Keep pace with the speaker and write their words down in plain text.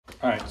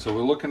All right, so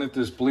we're looking at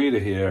this bleeder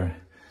here.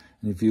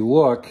 And if you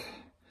look,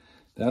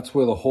 that's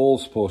where the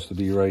hole's supposed to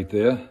be right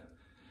there.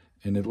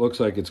 And it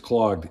looks like it's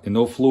clogged and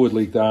no fluid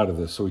leaked out of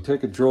this. So we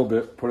take a drill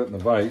bit, put it in the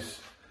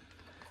vise,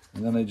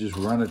 and then I just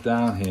run it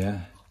down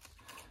here.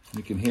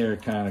 You can hear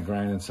it kind of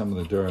grinding some of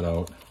the dirt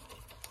out.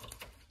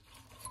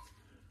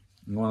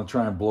 You want to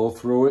try and blow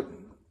through it.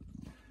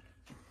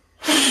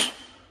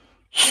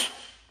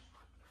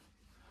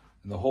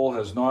 And the hole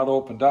has not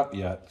opened up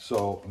yet,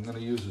 so I'm going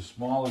to use a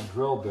smaller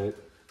drill bit.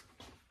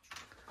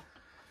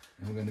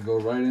 And we're going to go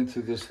right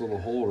into this little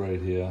hole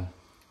right here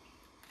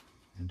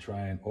and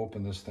try and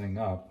open this thing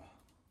up.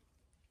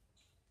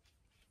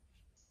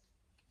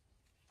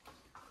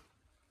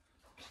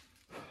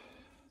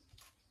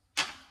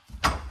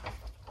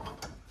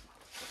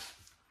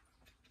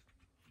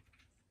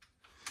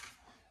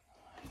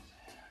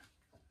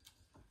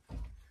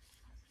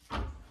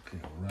 Okay,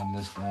 we'll run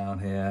this down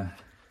here.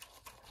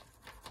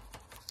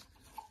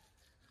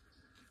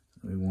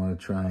 We want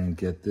to try and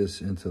get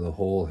this into the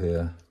hole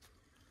here.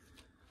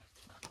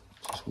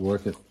 Just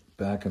work it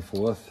back and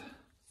forth.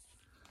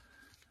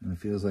 And it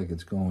feels like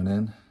it's going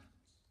in.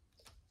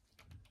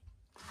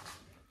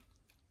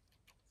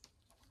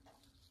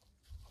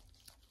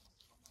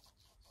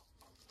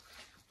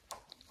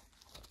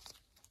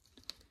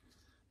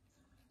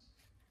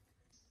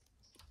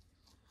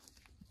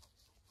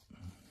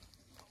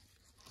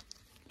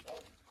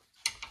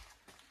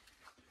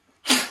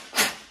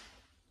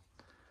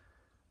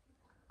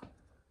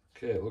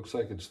 Okay, it looks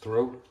like it's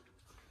through.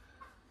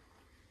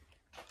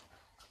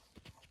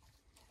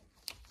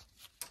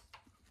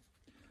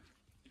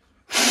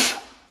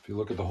 If you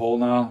look at the hole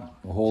now,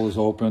 the hole is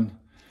open.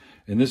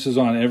 And this is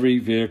on every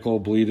vehicle,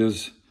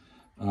 bleeders.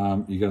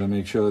 You got to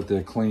make sure that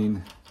they're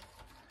clean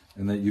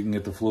and that you can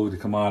get the fluid to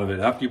come out of it.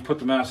 After you put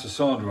the master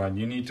cylinder on,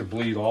 you need to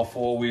bleed all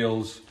 4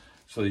 wheels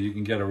so that you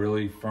can get a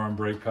really firm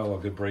brake pedal,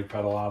 a good brake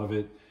pedal out of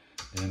it.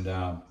 And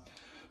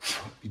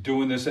you're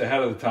doing this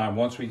ahead of the time.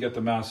 Once we get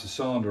the master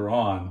cylinder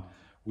on,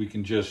 we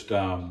can just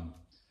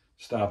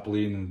stop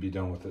bleeding and be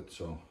done with it.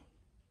 So,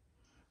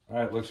 all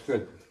right, looks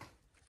good.